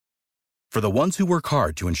For the ones who work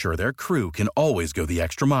hard to ensure their crew can always go the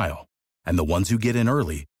extra mile, and the ones who get in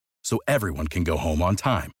early so everyone can go home on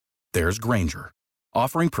time, there's Grainger,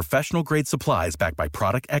 offering professional-grade supplies backed by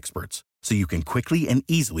product experts so you can quickly and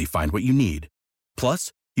easily find what you need.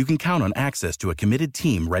 Plus, you can count on access to a committed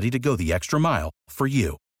team ready to go the extra mile for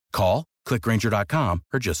you. Call, click Grainger.com,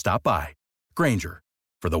 or just stop by. Grainger,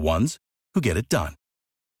 for the ones who get it done.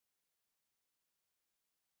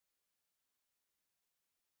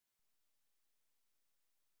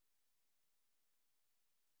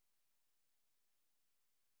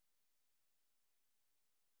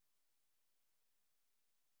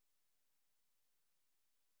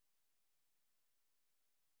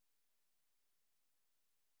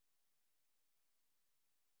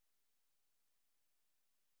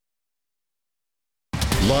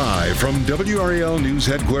 Live from WRAL News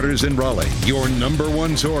Headquarters in Raleigh, your number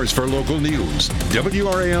one source for local news.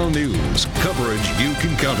 WRAL News, coverage you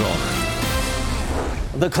can count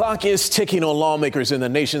on. The clock is ticking on lawmakers in the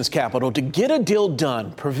nation's capital to get a deal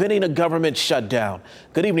done, preventing a government shutdown.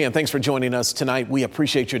 Good evening and thanks for joining us tonight. We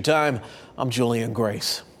appreciate your time. I'm Julian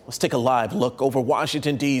Grace. Let's take a live look over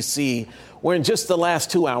Washington, D.C., where in just the last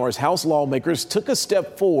 2 hours, House lawmakers took a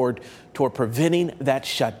step forward toward preventing that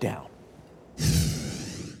shutdown.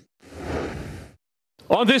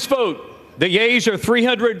 On this vote, the yeas are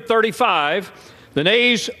 335, the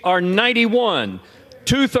nays are 91.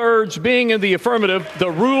 2/3 being in the affirmative,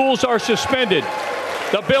 the rules are suspended.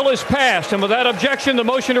 The bill is passed, and without objection, the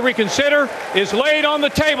motion to reconsider is laid on the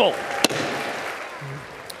table.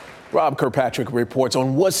 Rob Kirkpatrick reports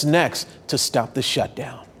on what's next to stop the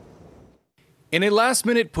shutdown. In a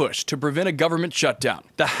last-minute push to prevent a government shutdown,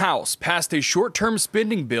 the House passed a short-term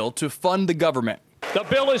spending bill to fund the government. The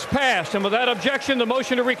bill is passed, and without objection, the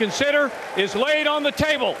motion to reconsider is laid on the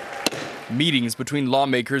table. Meetings between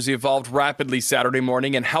lawmakers evolved rapidly Saturday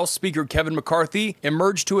morning, and House Speaker Kevin McCarthy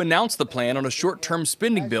emerged to announce the plan on a short-term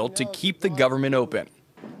spending bill to keep the government open.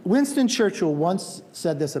 Winston Churchill once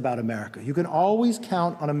said this about America: you can always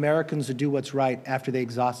count on Americans to do what's right after they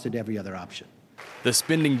exhausted every other option. The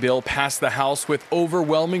spending bill passed the House with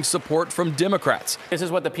overwhelming support from Democrats. This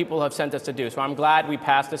is what the people have sent us to do, so I'm glad we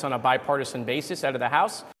passed this on a bipartisan basis out of the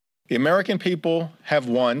House. The American people have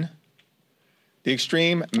won. The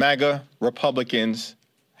extreme MAGA Republicans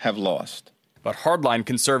have lost. But hardline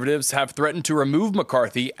conservatives have threatened to remove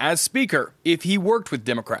McCarthy as Speaker if he worked with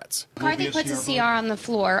Democrats. McCarthy puts a CR on the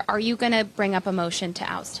floor. Are you going to bring up a motion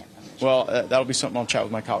to oust him? Well, that'll be something I'll chat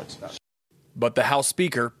with my colleagues about. But the House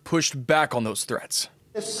Speaker pushed back on those threats.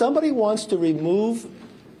 If somebody wants to remove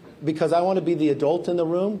because I want to be the adult in the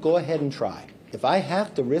room, go ahead and try. If I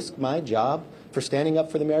have to risk my job for standing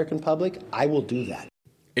up for the American public, I will do that.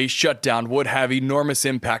 A shutdown would have enormous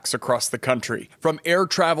impacts across the country. From air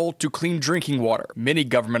travel to clean drinking water, many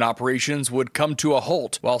government operations would come to a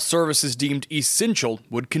halt, while services deemed essential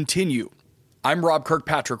would continue. I'm Rob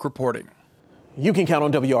Kirkpatrick reporting. You can count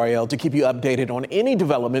on WRAL to keep you updated on any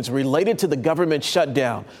developments related to the government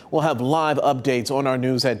shutdown. We'll have live updates on our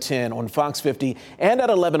news at 10 on Fox 50 and at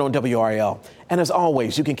 11 on WRAL. And as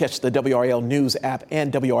always, you can catch the WRAL News app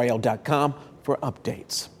and WRAL.com for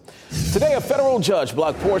updates. Today, a federal judge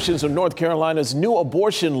blocked portions of North Carolina's new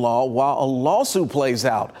abortion law while a lawsuit plays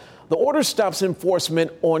out. The order stops enforcement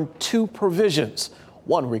on 2 provisions.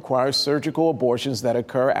 One requires surgical abortions that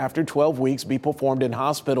occur after 12 weeks be performed in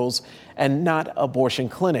hospitals and not abortion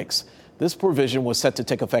clinics. This provision was set to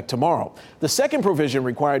take effect tomorrow. The second provision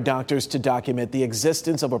required doctors to document the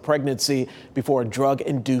existence of a pregnancy before a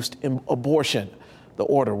drug-induced abortion. The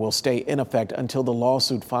order will stay in effect until the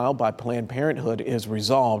lawsuit filed by Planned Parenthood is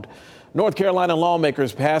resolved. North Carolina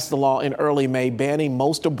lawmakers passed the law in early May banning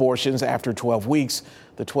most abortions after 12 weeks.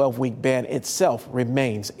 The 12-week ban itself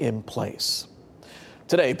remains in place.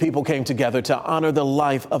 Today, people came together to honor the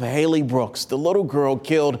life of Haley Brooks, the little girl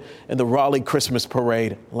killed in the Raleigh Christmas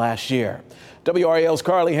parade last year. WRAL's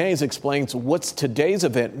Carly Haynes explains what today's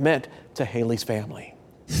event meant to Haley's family.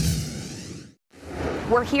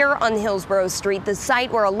 We're here on Hillsborough Street, the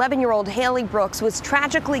site where 11-year-old Haley Brooks was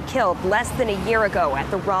tragically killed less than a year ago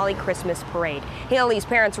at the Raleigh Christmas parade. Haley's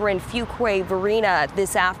parents were in Fuquay Varina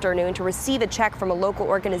this afternoon to receive a check from a local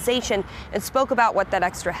organization and spoke about what that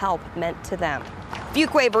extra help meant to them.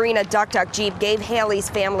 Fuquay Varina Duck Duck Jeep gave Haley's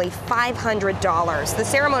family $500. The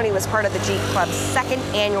ceremony was part of the Jeep Club's second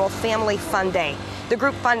annual Family Fun Day. The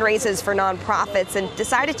group fundraises for nonprofits and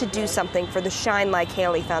decided to do something for the Shine Like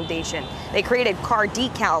Haley Foundation. They created car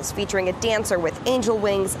decals featuring a dancer with angel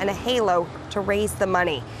wings and a halo to raise the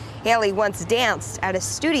money. Haley once danced at a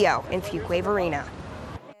studio in Fuquay Varina.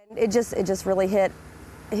 It just really hit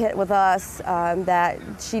with us that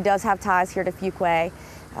she does have ties here to Fuquay,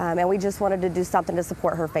 and we just wanted to do something to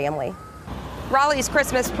support her family. Raleigh's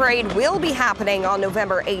Christmas parade will be happening on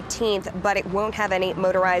November 18th, but it won't have any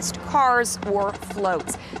motorized cars or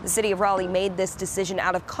floats. The city of Raleigh made this decision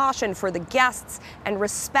out of caution for the guests and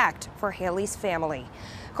respect for Haley's family.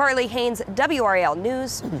 Carly Haynes, WRAL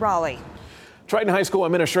News, Raleigh. Triton High School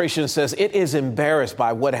administration says it is embarrassed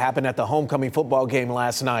by what happened at the homecoming football game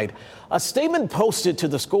last night. A statement posted to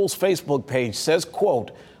the school's Facebook page says,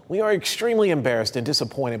 quote, "We are extremely embarrassed and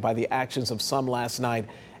disappointed by the actions of some last night,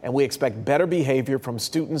 and we expect better behavior from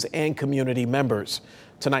students and community members.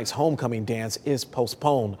 Tonight's homecoming dance is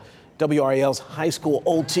postponed." WRAL's high school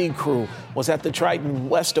OT crew was at the Triton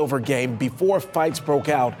Westover game before fights broke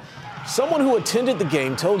out. Someone who attended the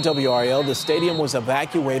game told WRAL the stadium was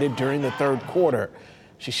evacuated during the third quarter.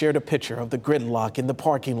 She shared a picture of the gridlock in the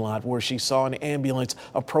parking lot where she saw an ambulance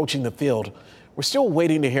approaching the field. We're still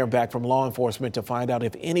waiting to hear back from law enforcement to find out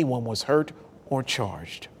if anyone was hurt or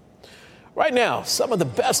charged. Right now, some of the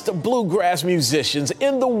best bluegrass musicians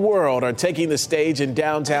in the world are taking the stage in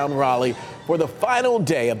downtown Raleigh for the final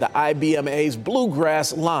day of the IBMA's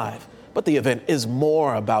Bluegrass Live. But the event is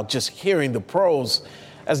more about just hearing the pros.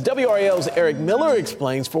 As WRAL's Eric Miller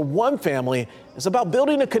explains, for one family, it's about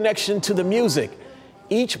building a connection to the music,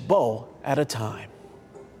 each bow at a time.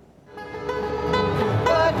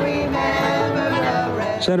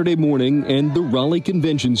 Saturday morning, and the Raleigh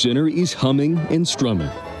Convention Center is humming and strumming.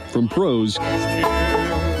 From pros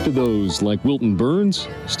to those like Wilton Burns,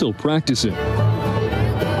 still practicing.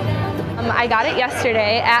 I got it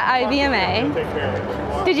yesterday at IBMA.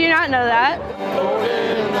 Did you not know that?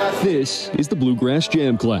 This is the Bluegrass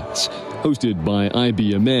Jam Class, hosted by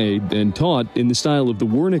IBMA and taught in the style of the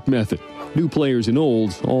Wernick method. New players and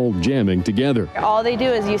old all jamming together. All they do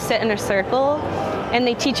is you sit in a circle and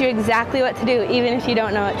they teach you exactly what to do, even if you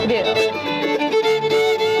don't know what to do.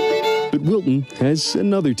 But Wilton has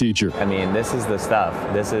another teacher. I mean, this is the stuff.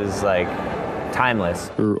 This is like timeless.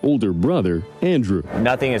 Her older brother, Andrew.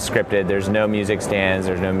 Nothing is scripted. There's no music stands.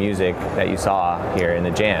 There's no music that you saw here in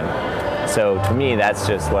the jam. So to me, that's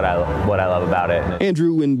just what I love about it.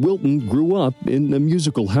 Andrew and Wilton grew up in a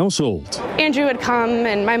musical household. Andrew would come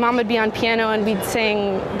and my mom would be on piano and we'd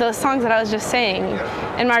sing those songs that I was just saying.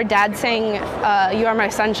 And our dad sang You Are My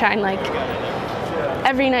Sunshine like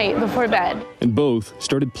every night before bed. And both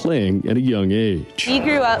started playing at a young age. We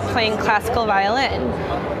grew up playing classical violin.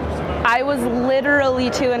 I was literally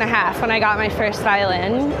 2.5 when I got my first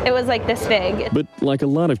violin. It was like this big. But like a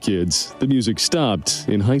lot of kids, the music stopped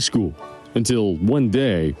in high school. Until one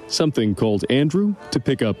day, something called Andrew to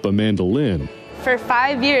pick up a mandolin. For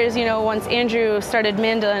 5 years, once Andrew started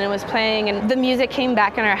mandolin and was playing, and the music came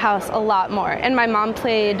back in our house a lot more. And my mom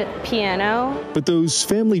played piano. But those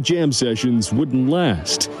family jam sessions wouldn't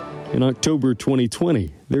last. In October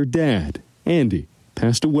 2020, their dad, Andy,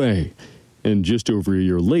 passed away. And just over a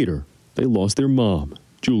year later, they lost their mom,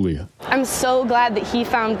 Julia. I'm so glad that he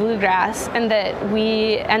found bluegrass and that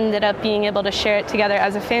we ended up being able to share it together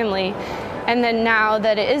as a family. And then now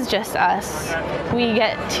that it is just us, we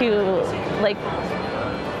get to,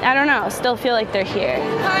 still feel like they're here.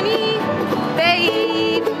 Honey,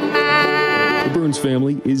 babe, the Burns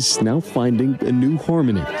family is now finding a new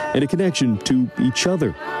harmony and a connection to each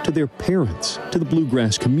other, to their parents, to the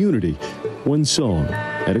bluegrass community, one song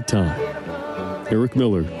at a time. Eric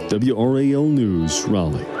Miller, WRAL News,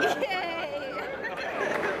 Raleigh.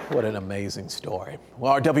 What an amazing story.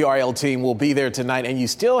 Well, our WRAL team will be there tonight, and you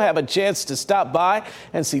still have a chance to stop by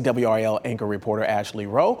and see WRAL anchor reporter Ashley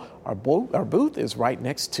Rowe. Our booth is right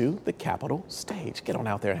next to the Capitol stage. Get on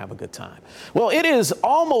out there and have a good time. Well, it is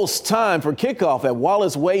almost time for kickoff at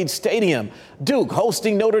Wallace Wade Stadium. Duke,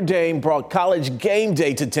 hosting Notre Dame, brought College Game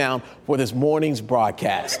Day to town for this morning's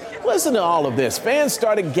broadcast. Listen to all of this. Fans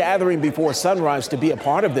started gathering before sunrise to be a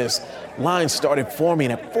part of this. Lines started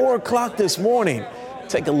forming at 4 o'clock this morning.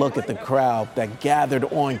 Take a look at the crowd that gathered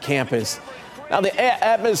on campus. Now, the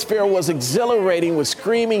atmosphere was exhilarating with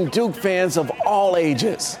screaming Duke fans of all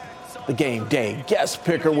ages. The game day guest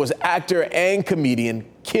picker was actor and comedian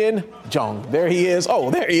Ken Jeong. There he is.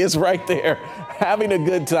 Oh, there he is right there, having a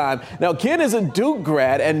good time. Now, Ken is a Duke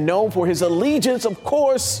grad and known for his allegiance, of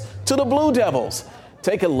course, to the Blue Devils.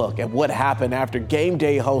 Take a look at what happened after game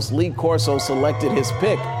day host Lee Corso selected his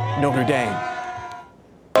pick, Notre Dame.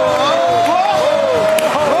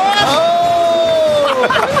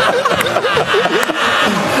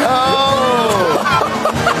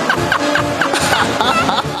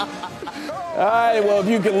 All right, well, if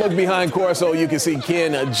you can look behind Corso, you can see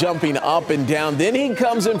Ken jumping up and down. Then he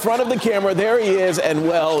comes in front of the camera. There he is. And,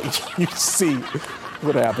 well, you see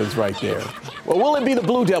what happens right there. Well, will it be the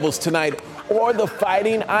Blue Devils tonight or the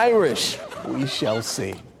Fighting Irish? We shall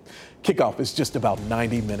see. Kickoff is just about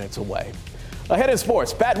 90 minutes away. Ahead in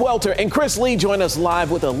sports, Pat Welter and Chris Lee join us live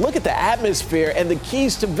with a look at the atmosphere and the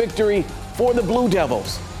keys to victory for the Blue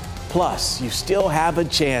Devils. Plus, you still have a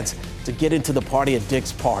chance to get into the party at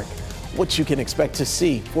Dix Park. What you can expect to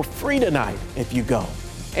see for free tonight if you go.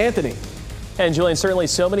 Anthony. And Julian, certainly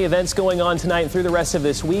so many events going on tonight and through the rest of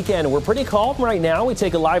this weekend. We're pretty calm right now. We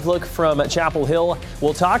take a live look from Chapel Hill.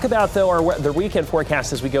 We'll talk about, though, the weekend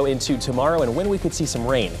forecast as we go into tomorrow and when we could see some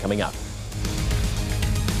rain coming up.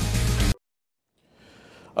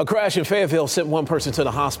 A crash in Fayetteville sent one person to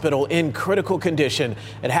the hospital in critical condition.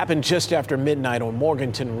 It happened just after midnight on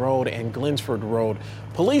Morganton Road and Glensford Road.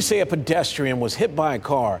 Police say a pedestrian was hit by a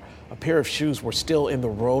car. A pair of shoes were still in the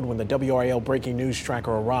road when the WRAL breaking news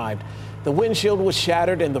tracker arrived. The windshield was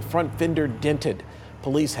shattered and the front fender dented.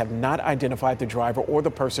 Police have not identified the driver or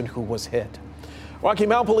the person who was hit. Rocky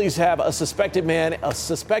Mount police have a suspected man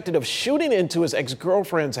suspected of shooting into his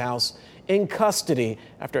ex-girlfriend's house in custody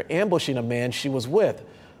after ambushing a man she was with.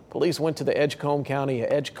 Police went to the Edgecombe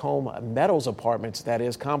Meadows Apartments,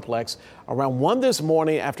 complex, around 1 this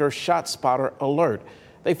morning after a shot spotter alert.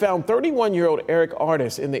 They found 31-year-old Eric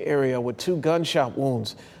Artis in the area with 2 gunshot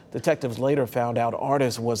wounds. Detectives later found out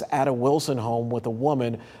Artis was at a Wilson home with a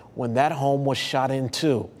woman when that home was shot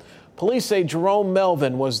into. Police say Jerome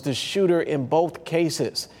Melvin was the shooter in both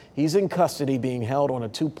cases. He's in custody being held on a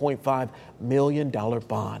 $2.5 million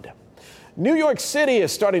bond. New York City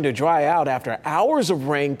is starting to dry out after hours of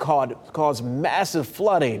rain caused massive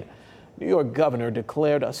flooding. New York governor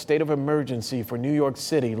declared a state of emergency for New York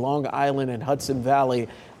City, Long Island, and Hudson Valley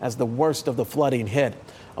as the worst of the flooding hit.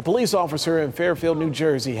 A police officer in Fairfield, New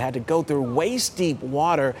Jersey, had to go through waist-deep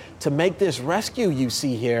water to make this rescue you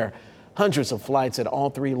see here. Hundreds of flights at all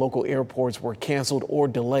 3 local airports were canceled or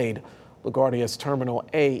delayed. LaGuardia's Terminal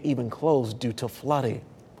A even closed due to flooding.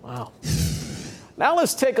 Wow. Now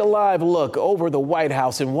let's take a live look over the White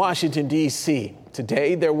House in Washington, D.C.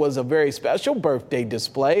 Today, there was a very special birthday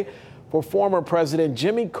display for former President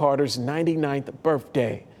Jimmy Carter's 99th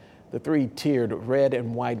birthday. The 3-tiered red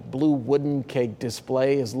and white blue wooden cake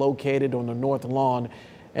display is located on the North Lawn,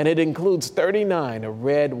 and it includes 39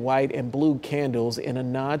 red, white, and blue candles in a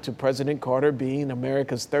nod to President Carter being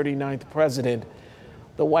America's 39th president.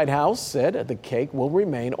 The White House said the cake will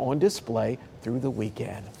remain on display through the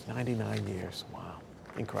weekend. 99 years. Wow.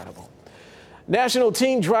 Incredible. National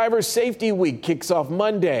Teen Driver Safety Week kicks off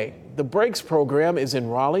Monday. The Brakes program is in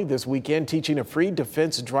Raleigh this weekend, teaching a free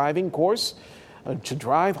defense driving course to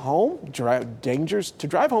drive home the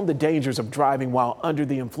dangers of driving while under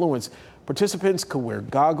the influence. Participants could wear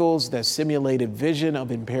goggles that simulated vision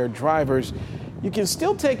of impaired drivers. You can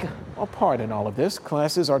still take a part in all of this.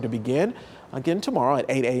 Classes are to begin again tomorrow at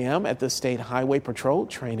 8 a.m. at the State Highway Patrol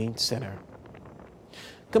Training Center.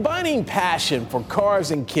 Combining passion for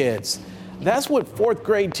cars and kids. That's what 4th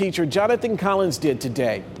grade teacher Jonathan Collins did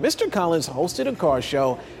today. Mr. Collins hosted a car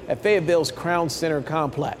show at Fayetteville's Crown Center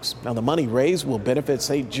complex. Now, the money raised will benefit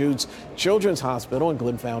St. Jude's Children's Hospital and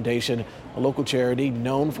Glenn Foundation, a local charity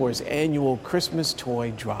known for its annual Christmas toy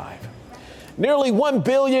drive. Nearly $1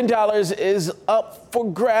 billion is up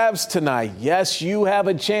for grabs tonight. Yes, you have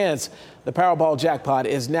a chance. The Powerball jackpot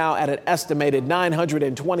is now at an estimated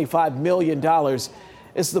 $925 million.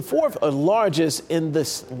 It's the 4th largest in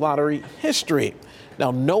this lottery history.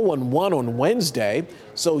 Now, no one won on Wednesday,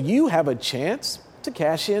 so you have a chance to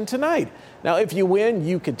cash in tonight. Now, if you win,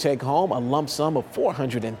 you could take home a lump sum of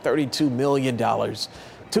 $432 million.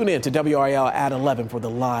 Tune in to WRAL at 11 for the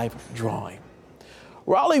live drawing.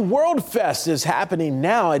 Raleigh World Fest is happening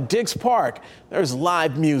now at Dix Park. There's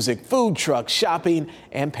live music, food trucks, shopping,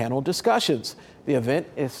 and panel discussions. The event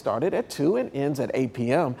is started at 2 and ends at 8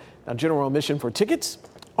 p.m. Now, general admission for tickets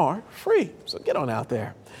are free, so get on out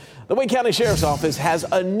there. The Wayne County Sheriff's Office has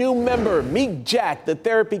a new member, Meek Jack, the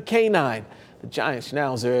therapy canine. The giant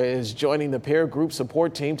schnauzer is joining the peer group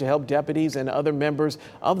support team to help deputies and other members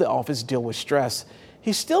of the office deal with stress.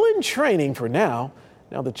 He's still in training for now.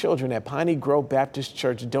 Now, the children at Piney Grove Baptist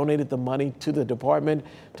Church donated the money to the department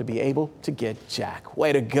to be able to get Jack.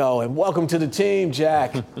 Way to go, and welcome to the team,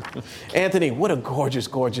 Jack. Anthony, what a gorgeous,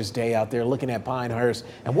 gorgeous day out there looking at Pinehurst,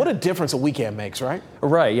 and what a difference a weekend makes, right?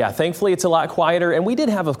 Right, yeah. Thankfully, it's a lot quieter, and we did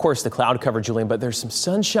have, of course, the cloud cover, Julian, but there's some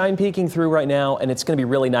sunshine peeking through right now, and it's going to be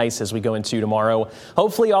really nice as we go into tomorrow.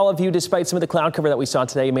 Hopefully, all of you, despite some of the cloud cover that we saw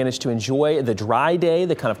today, managed to enjoy the dry day,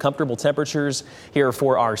 the kind of comfortable temperatures here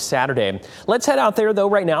for our Saturday. Let's head out there, though, though,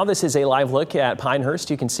 right now, this is a live look at Pinehurst.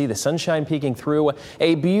 You can see the sunshine peeking through.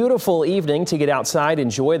 A beautiful evening to get outside,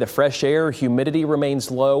 enjoy the fresh air. Humidity remains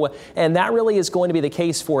low, and that really is going to be the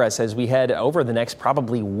case for us as we head over the next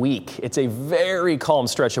probably week. It's a very calm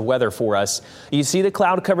stretch of weather for us. You see the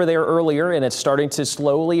cloud cover there earlier, and it's starting to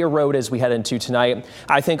slowly erode as we head into tonight.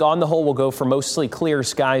 I think on the whole, we'll go for mostly clear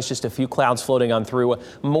skies, just a few clouds floating on through.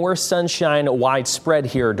 More sunshine widespread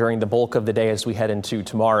here during the bulk of the day as we head into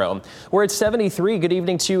tomorrow. We're at 73. Good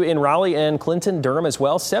evening to you in Raleigh and Clinton, Durham as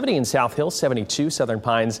well. 70 in South Hill, 72 Southern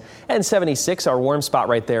Pines, and 76 our warm spot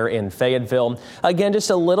right there in Fayetteville. Again, just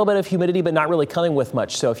a little bit of humidity, but not really coming with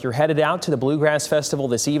much. So if you're headed out to the Bluegrass Festival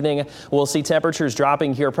this evening, we'll see temperatures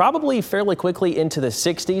dropping here probably fairly quickly into the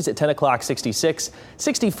 60s at 10 o'clock, 66,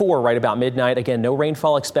 64 right about midnight. Again, no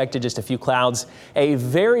rainfall expected, just a few clouds. A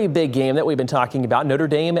very big game that we've been talking about. Notre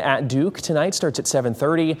Dame at Duke tonight starts at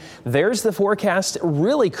 7:30. There's the forecast.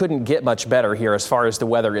 Really couldn't get much better here as far as the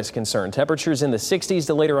weather is concerned. Temperatures in the 60s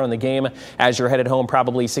to later on in the game. As you're headed home,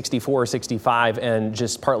 probably 64, 65, and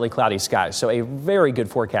just partly cloudy skies. So a very good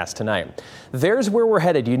forecast tonight. There's where we're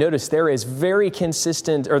headed. You notice there is very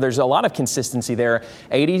consistent, or there's a lot of consistency there.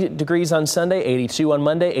 80 degrees on Sunday, 82 on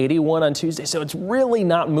Monday, 81 on Tuesday. So it's really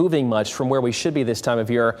not moving much from where we should be this time of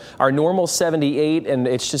year. Our normal 78, and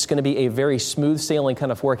it's just going to be a very smooth sailing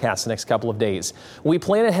kind of forecast the next couple of days. We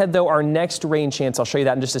plan ahead, though, our next rain chance, I'll show you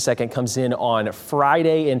that in just a second, comes in on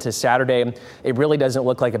Friday into Saturday. It really doesn't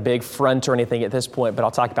look like a big front or anything at this point, but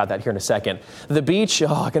I'll talk about that here in a second. The beach,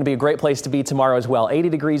 going to be a great place to be tomorrow as well. 80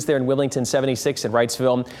 degrees there in Willington, 76 in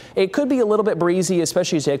Wrightsville. It could be a little bit breezy,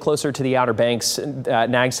 especially as you head closer to the Outer Banks.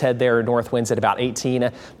 Nags Head there, north winds at about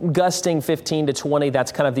 18, gusting 15 to 20.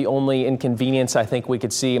 That's kind of the only inconvenience I think we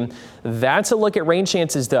could see. That's a look at rain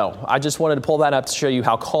chances, though. I just wanted to pull that up to show you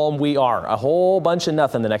how calm we are. A whole bunch of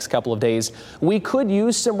nothing the next couple of days. We could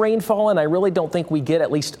use some rainfall, and I really don't think we get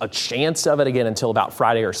at least a chance of it again until about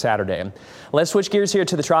Friday or Saturday. Let's switch gears here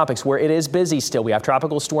to the tropics, where it is busy still. We have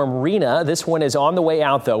Tropical Storm Rena. This one is on the way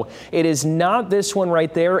out, though. It is not this one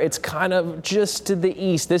right there. It's kind of just to the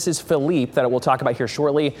east. This is Philippe that we'll talk about here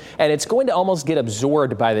shortly, and it's going to almost get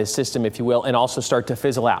absorbed by this system, if you will, and also start to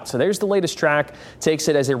fizzle out. So there's the latest track. Takes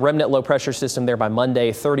it as a remnant low-pressure system there by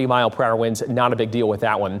Monday. 30-mile-per-hour winds. Not a big deal with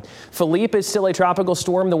that one. Philippe is still a tropical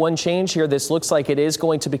storm. The one change here, this looks like it is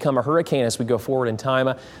going to become a hurricane as we go forward in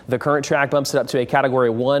time. The current track bumps it up to a Category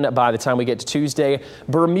 1 by the time we get to Tuesday.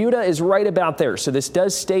 Bermuda is right about there. So this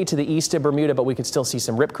does stay to the east of Bermuda, but we could still see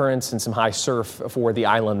some rip currents and some high surf for the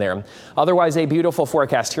island there. Otherwise, a beautiful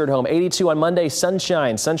forecast here at home. 82 on Monday,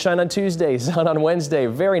 sunshine on Tuesday, sun on Wednesday.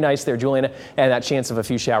 Very nice there, Julian. And that chance of a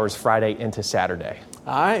few showers Friday into Saturday.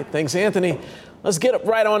 All right. Thanks, Anthony. Let's get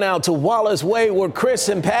right on out to Wallace Wade, where Chris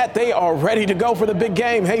and Pat, they are ready to go for the big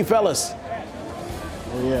game. Hey, fellas.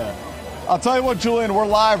 Yeah. I'll tell you what, Julian, we're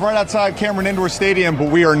live right outside Cameron Indoor Stadium,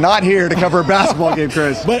 but we are not here to cover a basketball game,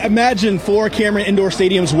 Chris. But imagine 4 Cameron Indoor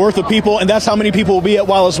Stadiums worth of people, and that's how many people will be at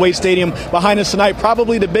Wallace Wade Stadium behind us tonight.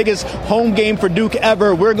 Probably the biggest home game for Duke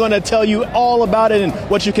ever. We're going to tell you all about it and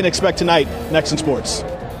what you can expect tonight next in sports.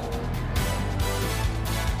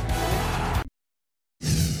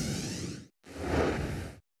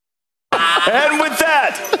 And with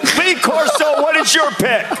that, Lee Corso, what is your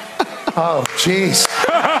pick? Oh, jeez.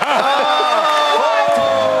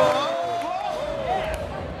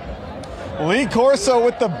 Lee Corso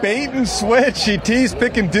with the bait and switch. He teased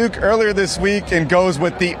picking Duke earlier this week and goes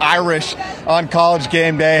with the Irish on College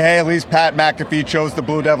Game Day. Hey, at least Pat McAfee chose the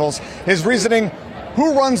Blue Devils. His reasoning,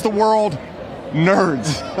 who runs the world?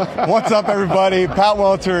 Nerds. What's up, everybody? Pat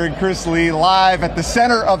Welter and Chris Lee live at the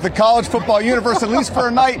center of the college football universe, at least for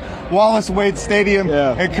a night, Wallace Wade Stadium.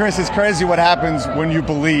 Yeah. And Chris, it's crazy what happens when you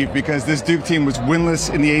believe, because this Duke team was winless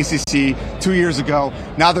in the ACC 2 years ago.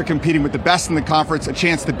 Now they're competing with the best in the conference, a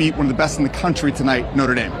chance to beat one of the best in the country tonight,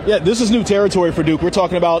 Notre Dame. Yeah, this is new territory for Duke. We're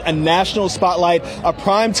talking about a national spotlight, a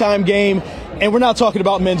primetime game. And we're not talking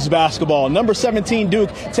about men's basketball. Number 17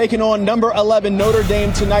 Duke taking on number 11 Notre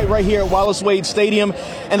Dame tonight right here at Wallace Wade Stadium.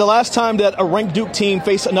 And the last time that a ranked Duke team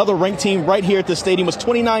faced another ranked team right here at the stadium was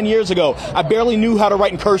 29 years ago. I barely knew how to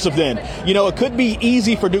write in cursive then. You know, it could be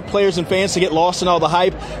easy for Duke players and fans to get lost in all the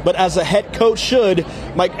hype, but as a head coach should,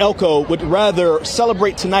 Mike Elko would rather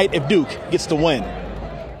celebrate tonight if Duke gets the win.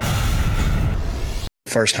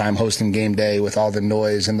 First time hosting game day with all the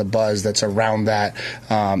noise and the buzz that's around that.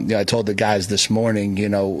 I told the guys this morning,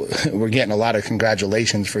 we're getting a lot of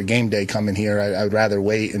congratulations for game day coming here. I would rather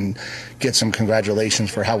wait and get some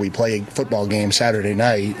congratulations for how we play a football game Saturday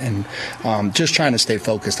night, and just trying to stay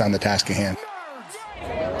focused on the task at hand.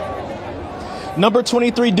 Number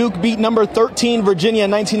 23 Duke beat number 13 Virginia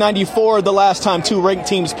in 1994, the last time two ranked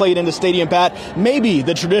teams played in the stadium, Pat. Maybe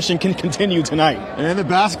the tradition can continue tonight. And the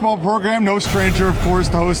basketball program, no stranger, of course,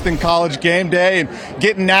 to hosting College Game Day and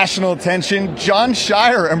getting national attention. John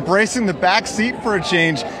Shire embracing the back seat for a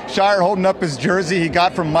change. Shire holding up his jersey he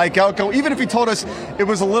got from Mike Elko, even if he told us it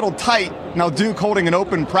was a little tight. Now Duke holding an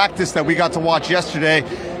open practice that we got to watch yesterday.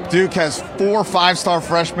 Duke has 4 5-star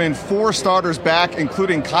freshmen, 4 starters back,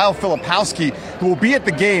 including Kyle Filipowski, who will be at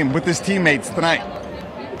the game with his teammates tonight.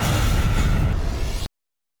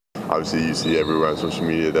 Obviously, you see everywhere on social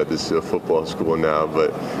media that this is a football school now,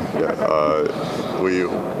 but we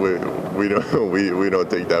don't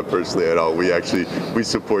take that personally at all. We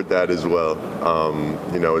support that as well.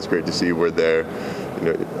 It's great to see we're there,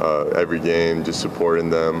 every game, just supporting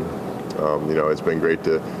them. It's been great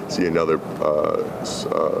to see another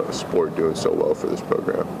sport doing so well for this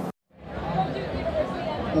program.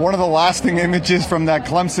 One of the lasting images from that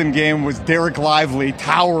Clemson game was Derek Lively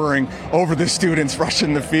towering over the students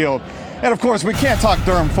rushing the field. And of course, we can't talk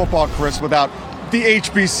Durham football, Chris, without the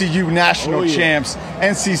HBCU national champs,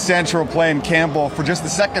 NC Central playing Campbell for just the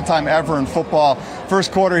second time ever in football.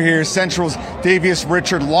 First quarter here, Central's Davius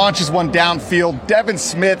Richard launches one downfield. Devin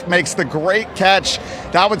Smith makes the great catch.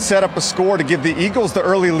 That would set up a score to give the Eagles the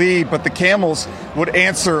early lead, but the Camels would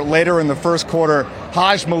answer later in the first quarter.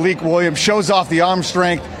 Haj Malik Williams shows off the arm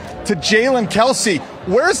strength to Jalen Kelsey.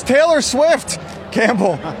 Where's Taylor Swift?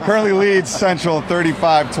 Campbell currently leads Central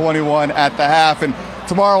 35-21 at the half. And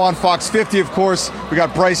tomorrow on Fox 50, of course, we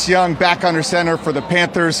got Bryce Young back under center for the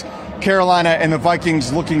Panthers. Carolina and the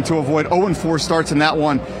Vikings looking to avoid 0-4 starts in that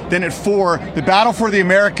one. Then at 4, the battle for the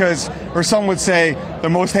Americas, or some would say the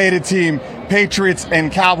most hated team, Patriots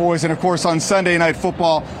and Cowboys. And of course on Sunday Night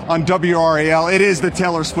Football on WRAL, it is the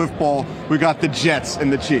Taylor Swift Bowl. We got the Jets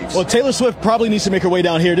and the Chiefs. Well, Taylor Swift probably needs to make her way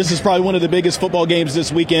down here. This is probably one of the biggest football games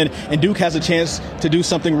this weekend, and Duke has a chance to do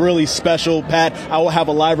something really special. Pat, I will have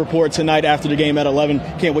a live report tonight after the game at 11.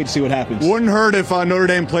 Can't wait to see what happens. Wouldn't hurt if Notre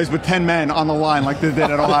Dame plays with 10 men on the line like they did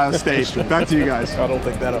at Ohio State. Back to you guys. I don't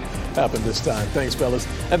think that'll happen this time. Thanks, fellas.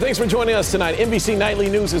 And thanks for joining us tonight. NBC Nightly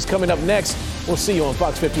News is coming up next. We'll see you on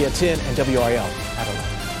Fox 50 at 10 and WRAL at 11.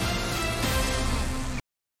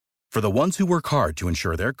 For the ones who work hard to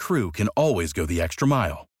ensure their crew can always go the extra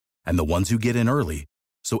mile, and the ones who get in early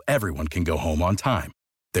so everyone can go home on time,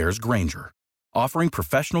 there's Grainger, offering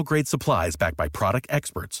professional-grade supplies backed by product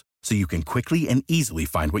experts so you can quickly and easily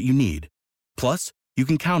find what you need. Plus, you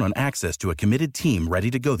can count on access to a committed team ready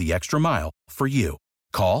to go the extra mile for you.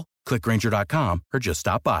 Call, click Grainger.com, or just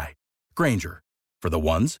stop by. Grainger, for the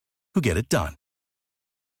ones who get it done.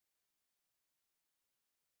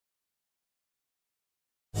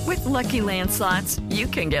 With Lucky Land Slots, you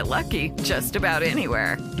can get lucky just about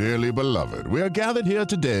anywhere. Dearly beloved, we are gathered here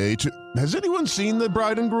today to... Has anyone seen the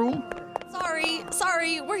bride and groom?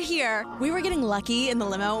 Sorry, we're here. We were getting lucky in the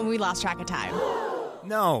limo and we lost track of time.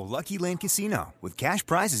 No, Lucky Land Casino, with cash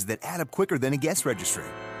prizes that add up quicker than a guest registry.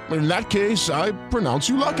 In that case, I pronounce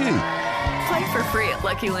you lucky. Play for free at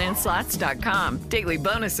LuckyLandSlots.com. Daily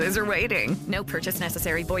bonuses are waiting. No purchase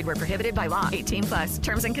necessary. Void where prohibited by law. 18+.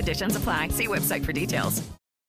 Terms and conditions apply. See website for details.